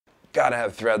gotta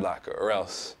have Threadlocker or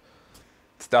else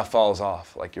stuff falls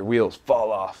off, like your wheels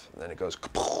fall off and then it goes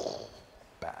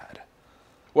bad.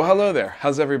 Well, hello there.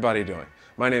 How's everybody doing?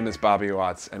 My name is Bobby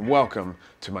Watts and welcome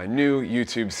to my new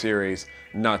YouTube series,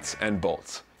 Nuts and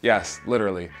Bolts. Yes,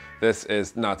 literally, this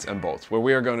is Nuts and Bolts, where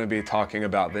we are going to be talking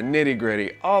about the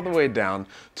nitty-gritty all the way down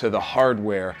to the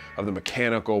hardware of the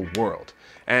mechanical world.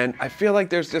 And I feel like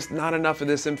there's just not enough of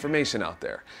this information out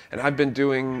there. And I've been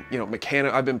doing,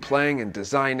 I've been playing and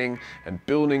designing and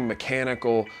building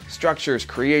mechanical structures,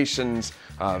 creations,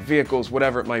 vehicles,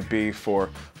 whatever it might be,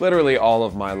 for literally all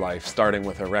of my life, starting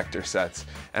with erector sets.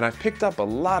 And I've picked up a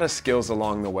lot of skills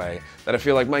along the way that I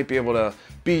feel like might be able to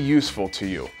be useful to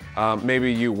you.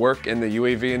 Maybe you work in the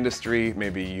UAV industry,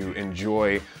 maybe you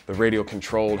enjoy the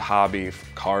radio-controlled hobby,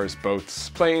 cars, boats,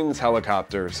 planes,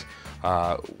 helicopters,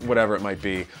 whatever it might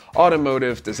be,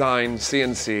 automotive, design,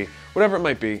 CNC, whatever it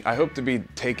might be. I hope to be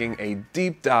taking a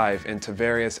deep dive into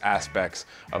various aspects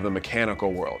of the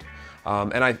mechanical world.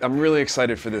 And I'm really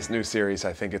excited for this new series.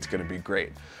 I think it's going to be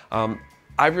great.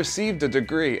 I've received a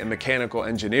degree in mechanical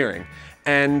engineering,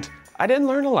 and I didn't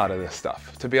learn a lot of this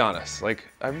stuff, to be honest. Like,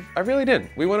 I really didn't.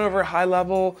 We went over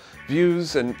high-level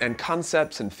views and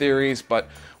concepts and theories, but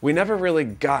we never really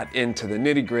got into the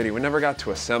nitty-gritty. We never got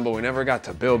to assemble. We never got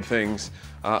to build things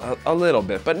a little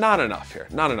bit, but not enough here,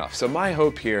 not enough. So my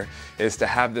hope here is to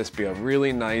have this be a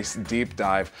really nice deep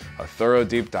dive, a thorough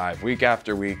deep dive, week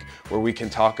after week, where we can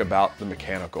talk about the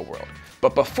mechanical world.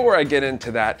 But before I get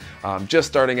into that, just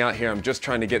starting out here, I'm just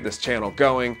trying to get this channel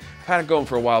going. I've had it going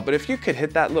for a while, but if you could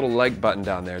hit that little like button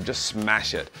down there, just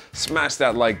smash it. Smash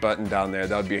that like button down there.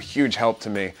 That would be a huge help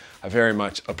to me. I very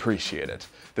much appreciate it.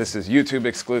 This is YouTube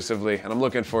exclusively, and I'm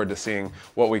looking forward to seeing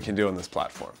what we can do on this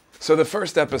platform. So the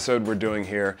first episode we're doing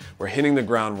here, we're hitting the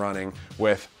ground running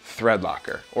with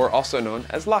Threadlocker, or also known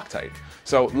as Loctite.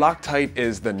 So Loctite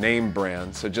is the name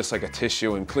brand, so just like a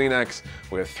tissue and Kleenex,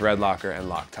 we have Threadlocker and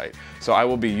Loctite. So I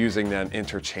will be using them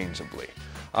interchangeably.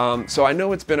 So I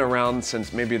know it's been around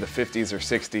since maybe the 50s or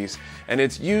 60s, and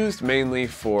it's used mainly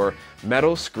for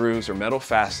metal screws or metal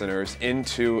fasteners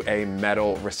into a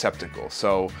metal receptacle.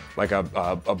 So like a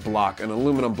block, an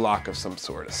aluminum block of some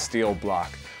sort, a steel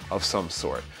block of some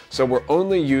sort. So we're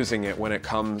only using it when it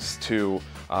comes to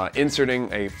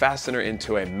inserting a fastener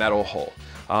into a metal hole.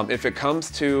 If it comes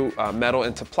to metal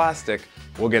into plastic,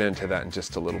 we'll get into that in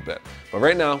just a little bit. But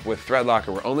right now with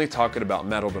Threadlocker, we're only talking about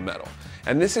metal to metal.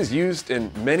 And this is used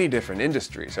in many different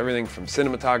industries, everything from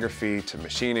cinematography to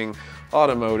machining,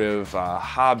 automotive,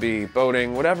 hobby,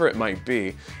 boating, whatever it might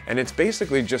be. And it's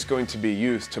basically just going to be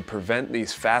used to prevent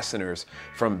these fasteners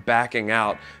from backing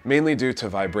out, mainly due to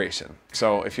vibration.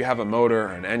 So if you have a motor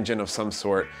or an engine of some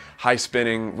sort, high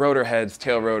spinning, rotor heads,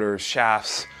 tail rotors,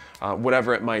 shafts,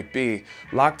 whatever it might be,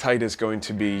 Loctite is going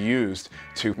to be used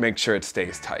to make sure it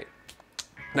stays tight.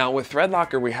 Now with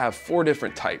Threadlocker, we have 4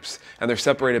 different types, and they're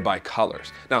separated by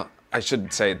colors. Now, I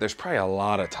should say there's probably a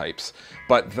lot of types,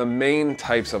 but the main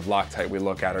types of Loctite we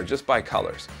look at are just by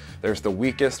colors. There's the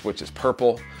weakest, which is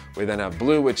purple. We then have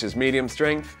blue, which is medium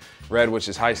strength, red, which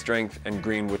is high strength, and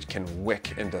green, which can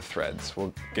wick into threads.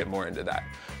 We'll get more into that.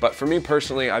 But for me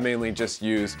personally, I mainly just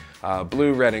use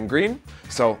blue, red, and green.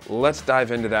 So let's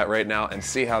dive into that right now and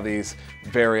see how these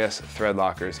various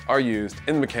Threadlockers are used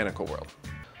in the mechanical world.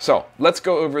 So let's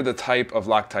go over the type of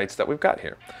Loctites that we've got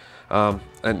here.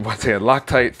 And once again,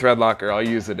 Loctite, Threadlocker, I'll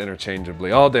use it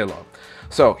interchangeably all day long.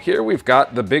 So here we've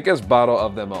got the biggest bottle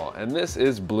of them all, and this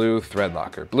is blue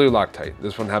Threadlocker, blue Loctite.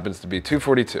 This one happens to be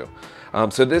 242.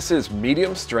 So this is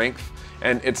medium strength,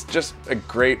 and it's just a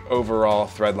great overall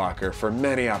Threadlocker for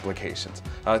many applications.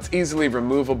 It's easily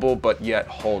removable, but yet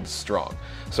holds strong.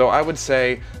 So I would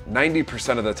say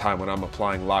 90% of the time when I'm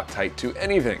applying Loctite to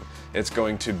anything, it's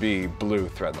going to be blue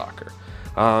Threadlocker.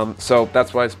 So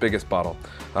that's why it's biggest bottle.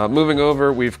 Moving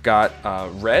over, we've got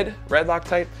red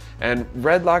Loctite, and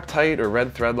red Loctite or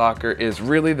red Threadlocker is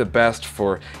really the best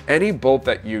for any bolt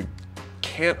that you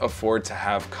can't afford to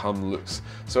have come loose.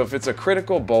 So if it's a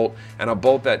critical bolt and a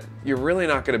bolt that you're really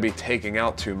not going to be taking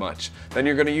out too much, then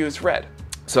you're going to use red.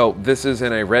 So this is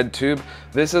in a red tube.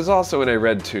 This is also in a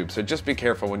red tube. So just be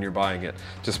careful when you're buying it.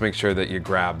 Just make sure that you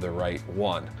grab the right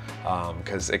one,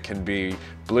 because it can be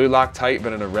blue Loctite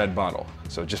but in a red bottle.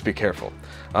 So just be careful.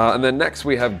 And then next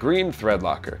we have green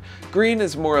Threadlocker. Green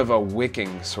is more of a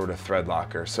wicking sort of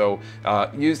Threadlocker. So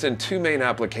used in 2 main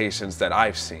applications that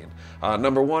I've seen.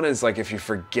 Number one is like if you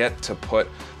forget to put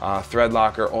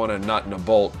Threadlocker on a nut and a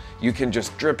bolt, you can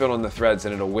just drip it on the threads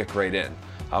and it'll wick right in.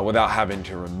 Without having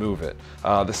to remove it.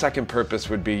 The second purpose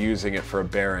would be using it for a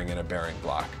bearing and a bearing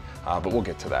block, but we'll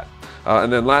get to that.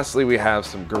 And then lastly, we have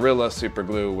some Gorilla Super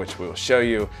Glue, which we'll show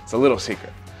you. It's a little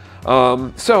secret.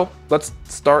 So let's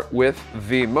start with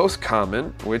the most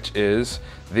common, which is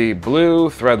the blue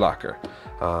Threadlocker.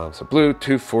 So blue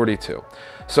 242.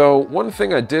 So one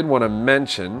thing I did want to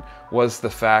mention was the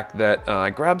fact that I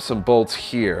grabbed some bolts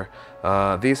here.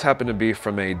 These happen to be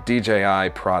from a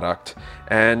DJI product,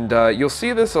 and you'll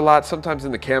see this a lot sometimes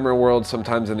in the camera world,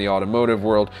 sometimes in the automotive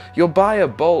world. You'll buy a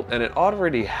bolt and it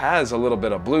already has a little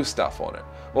bit of blue stuff on it.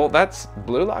 Well, that's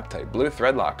blue Loctite, blue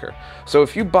Threadlocker. So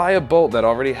if you buy a bolt that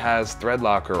already has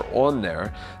Threadlocker on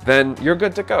there, then you're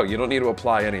good to go. You don't need to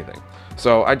apply anything.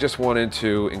 So I just wanted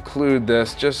to include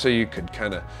this just so you could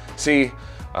kind of see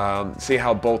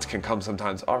how bolts can come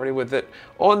sometimes already with it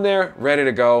on there, ready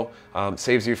to go.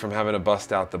 Saves you from having to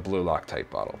bust out the blue Loctite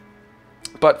bottle.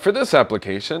 But for this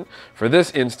application, for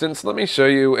this instance, let me show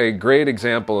you a great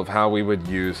example of how we would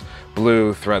use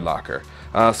blue Threadlocker.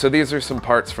 So these are some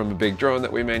parts from a big drone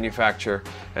that we manufacture.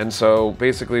 And so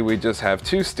basically we just have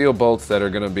two steel bolts that are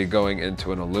going to be going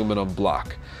into an aluminum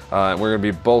block. We're going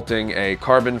to be bolting a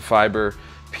carbon fiber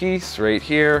piece right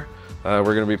here. We're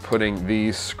going to be putting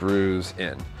these screws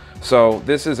in. So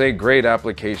this is a great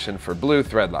application for blue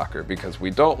Threadlocker because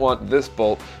we don't want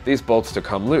these bolts to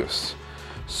come loose.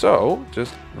 So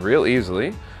just real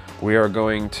easily, we are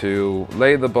going to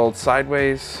lay the bolt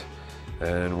sideways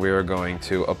and we are going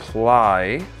to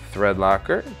apply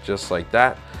Threadlocker just like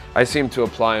that. I seem to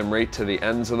apply them right to the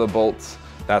ends of the bolts.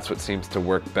 That's what seems to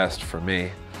work best for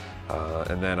me.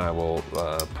 And then I will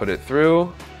put it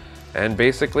through and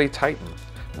basically tighten.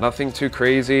 Nothing too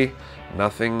crazy,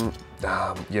 nothing,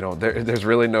 you know, there's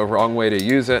really no wrong way to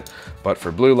use it, but for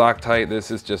blue Loctite,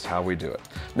 this is just how we do it.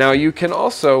 Now you can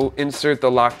also insert the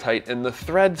Loctite in the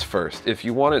threads first if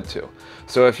you wanted to.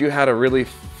 So if you had a really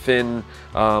thin,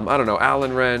 I don't know,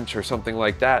 Allen wrench or something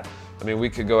like that, I mean, we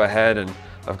could go ahead and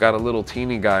I've got a little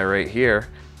teeny guy right here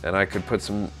and I could put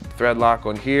some thread lock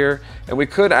on here and we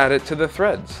could add it to the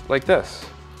threads like this.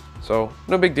 So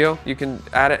no big deal. You can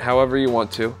add it however you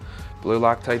want to. Blue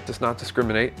Loctite does not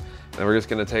discriminate. Then we're just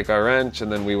going to take our wrench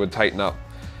and then we would tighten up.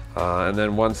 And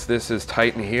then once this is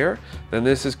tight in here, then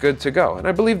this is good to go. And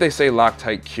I believe they say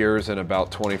Loctite cures in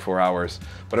about 24 hours.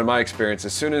 But in my experience,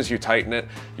 as soon as you tighten it,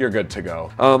 you're good to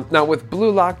go. Now with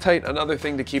blue Loctite, another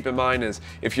thing to keep in mind is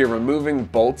if you're removing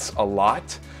bolts a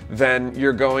lot, then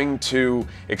you're going to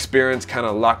experience kind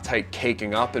of Loctite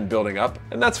caking up and building up,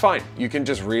 and that's fine. You can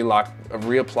just reapply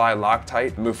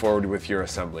Loctite, move forward with your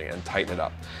assembly and tighten it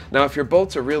up. Now, if your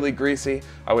bolts are really greasy,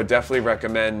 I would definitely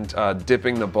recommend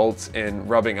dipping the bolts in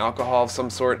rubbing alcohol of some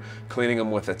sort, cleaning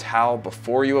them with a towel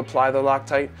before you apply the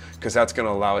Loctite, because that's going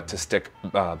to allow it to stick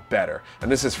better.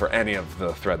 And this is for any of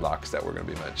the thread locks that we're going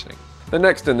to be mentioning. The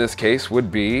next in this case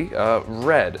would be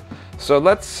red. So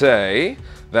let's say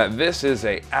that this is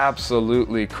a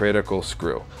absolutely critical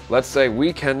screw. Let's say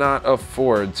we cannot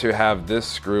afford to have this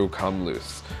screw come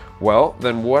loose. Well,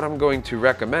 then what I'm going to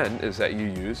recommend is that you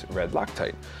use red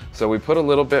Loctite. So we put a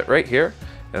little bit right here,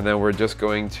 and then we're just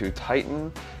going to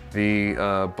tighten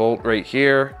the bolt right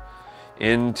here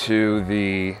into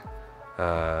the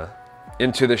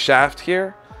shaft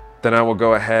here. Then I will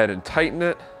go ahead and tighten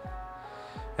it.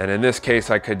 And in this case,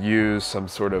 I could use some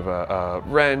sort of a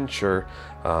wrench or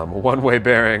a one-way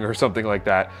bearing or something like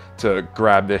that to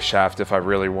grab this shaft if I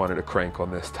really wanted to crank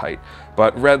on this tight.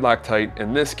 But red Loctite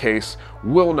in this case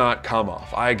will not come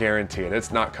off. I guarantee it,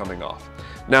 it's not coming off.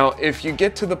 Now, if you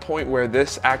get to the point where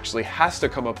this actually has to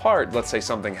come apart, let's say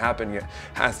something happened, it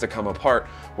has to come apart,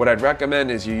 what I'd recommend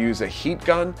is you use a heat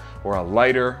gun or a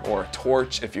lighter or a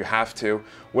torch if you have to,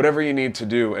 whatever you need to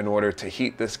do in order to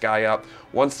heat this guy up.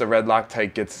 Once the red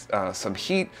Loctite gets some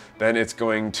heat, then it's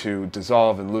going to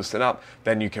dissolve and loosen up,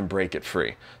 then you can break it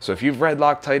free. So if you've red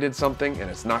Loctited something and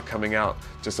it's not coming out,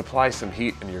 just apply some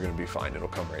heat and you're gonna be fine, it'll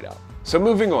come right out. So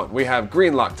moving on, we have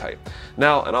green Loctite.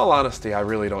 Now, in all honesty, I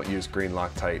really don't use green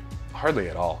Loctite hardly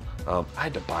at all. I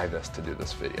had to buy this to do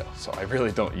this video, so I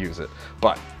really don't use it.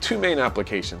 But two main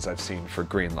applications I've seen for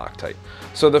green Loctite.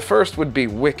 So the first would be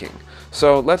wicking.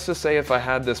 So let's just say if I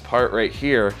had this part right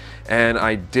here and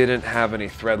I didn't have any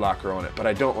thread locker on it, but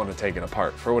I don't want to take it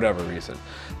apart for whatever reason.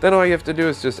 Then all you have to do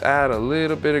is just add a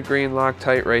little bit of green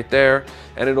Loctite right there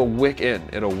and it'll wick in.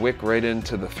 It'll wick right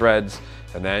into the threads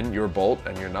and then your bolt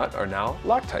and your nut are now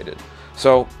Loctited.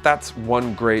 So that's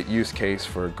one great use case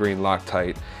for green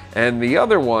Loctite. And the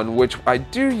other one, which I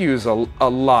do use a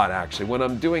lot actually when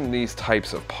I'm doing these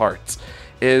types of parts,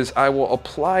 is I will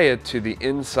apply it to the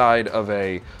inside of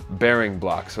a bearing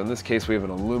block. So in this case, we have an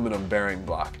aluminum bearing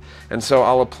block. And so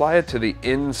I'll apply it to the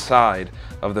inside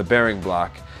of the bearing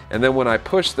block. And then when I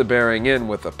push the bearing in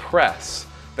with a press,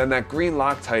 then that green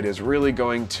Loctite is really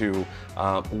going to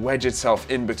wedge itself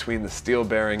in between the steel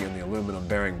bearing and the aluminum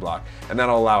bearing block, and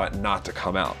that'll allow it not to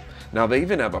come out. Now they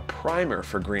even have a primer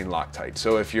for green Loctite.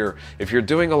 So if you're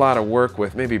doing a lot of work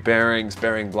with maybe bearings,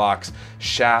 bearing blocks,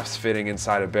 shafts fitting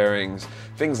inside of bearings,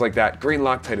 things like that, green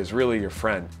Loctite is really your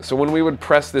friend. So when we would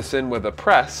press this in with a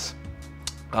press,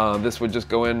 this would just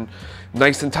go in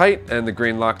nice and tight, and the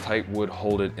green Loctite would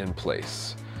hold it in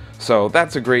place. So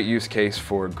that's a great use case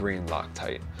for green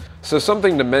Loctite. So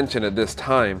something to mention at this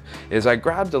time is I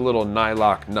grabbed a little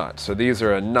nylock nut. So these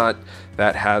are a nut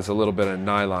that has a little bit of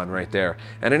nylon right there.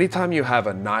 And anytime you have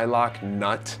a nylock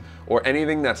nut or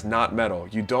anything that's not metal,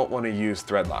 you don't want to use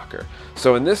Threadlocker.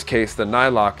 So in this case, the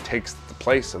nylock takes the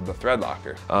place of the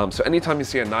Threadlocker. So anytime you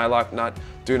see a nylock nut,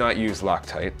 do not use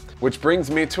Loctite. Which brings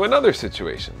me to another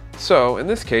situation. So in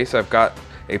this case, I've got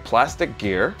a plastic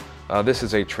gear. This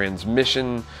is a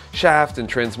transmission shaft and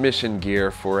transmission gear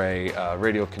for a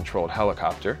radio-controlled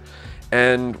helicopter.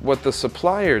 And what the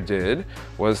supplier did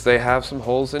was they have some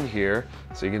holes in here.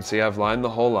 So you can see I've lined the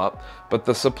hole up. But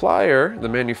the supplier, the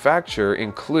manufacturer,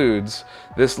 includes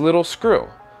this little screw.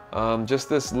 Just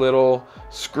this little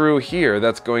screw here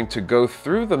that's going to go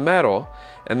through the metal,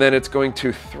 and then it's going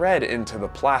to thread into the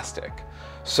plastic.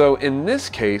 So in this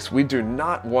case, we do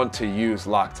not want to use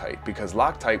Loctite because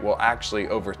Loctite will actually,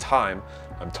 over time,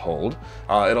 I'm told,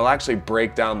 it'll actually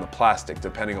break down the plastic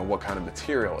depending on what kind of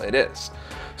material it is.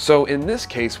 So in this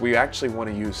case, we actually want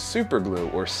to use super glue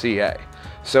or CA.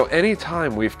 So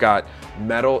anytime we've got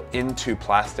metal into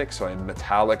plastic, so a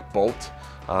metallic bolt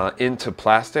into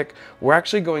plastic, we're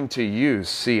actually going to use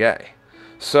CA.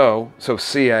 So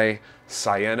CA,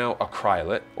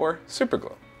 cyanoacrylate, or super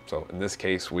glue. So in this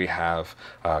case, we have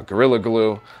Gorilla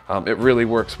Glue. It really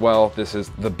works well. This is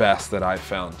the best that I've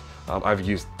found. I'm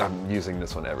using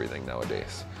this on everything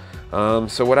nowadays.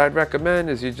 So what I'd recommend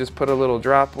is you just put a little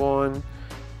drop on.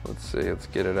 Let's see, let's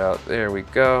get it out. There we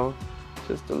go.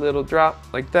 Just a little drop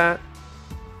like that.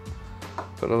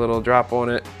 Put a little drop on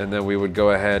it, and then we would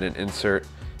go ahead and insert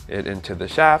it into the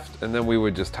shaft, and then we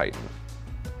would just tighten.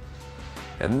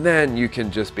 And then you can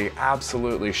just be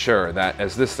absolutely sure that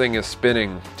as this thing is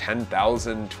spinning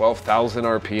 10,000, 12,000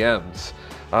 RPMs,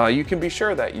 you can be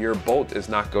sure that your bolt is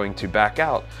not going to back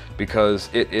out because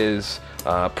it is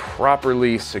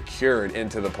properly secured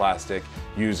into the plastic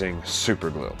using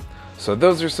super glue. So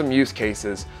those are some use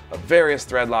cases of various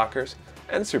thread lockers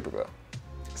and super glue.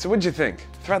 So what'd you think?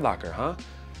 Threadlocker, huh?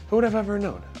 Who would have ever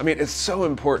known? I mean, it's so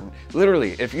important.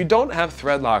 Literally, if you don't have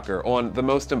Threadlocker on the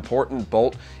most important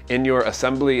bolt in your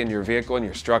assembly, in your vehicle, in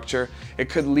your structure, it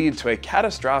could lead to a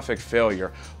catastrophic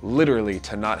failure, literally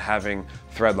to not having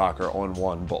Threadlocker on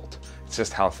one bolt. It's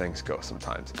just how things go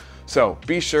sometimes. So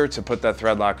be sure to put that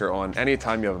Threadlocker on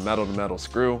anytime you have a metal-to-metal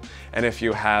screw, and if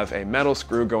you have a metal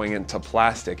screw going into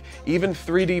plastic, even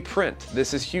 3D print,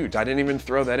 this is huge. I didn't even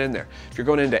throw that in there. If you're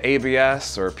going into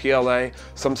ABS or PLA,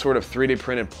 some sort of 3D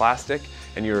printed plastic,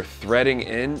 and you're threading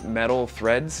in metal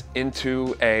threads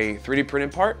into a 3D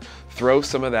printed part, throw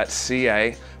some of that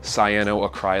CA,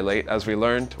 cyanoacrylate, as we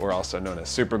learned, or also known as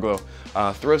super glue.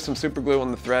 Throw some super glue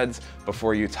on the threads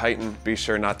before you tighten. Be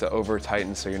sure not to over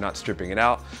tighten so you're not stripping it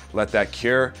out. Let that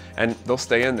cure, and they'll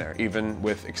stay in there even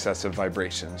with excessive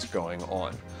vibrations going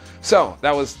on. So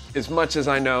that was as much as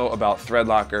I know about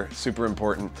Threadlocker. Super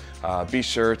important. Be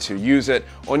sure to use it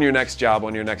on your next job,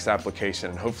 on your next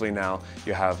application, and hopefully now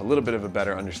you have a little bit of a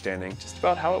better understanding just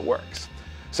about how it works.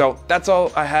 So that's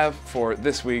all I have for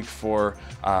this week for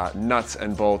nuts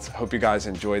and bolts. Hope you guys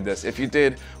enjoyed this. If you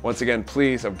did, once again,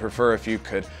 please, I would prefer if you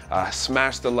could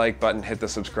smash the like button, hit the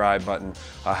subscribe button.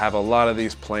 I have a lot of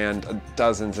these planned,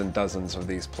 dozens and dozens of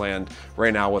these planned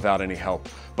right now without any help.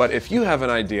 But if you have an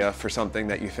idea for something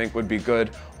that you think would be good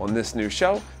on this new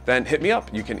show, then hit me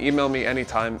up. You can email me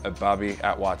anytime at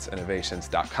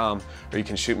bobby@wattsinnovations.com, or you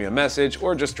can shoot me a message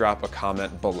or just drop a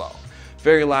comment below.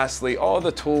 Very lastly, all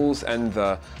the tools and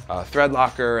the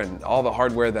Threadlocker and all the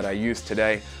hardware that I used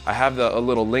today, I have a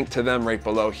little link to them right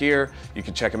below here. You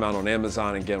can check them out on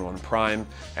Amazon and get them on Prime,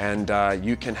 and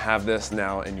you can have this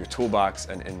now in your toolbox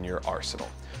and in your arsenal.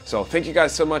 So thank you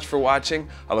guys so much for watching.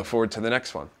 I look forward to the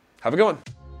next one. Have a good one.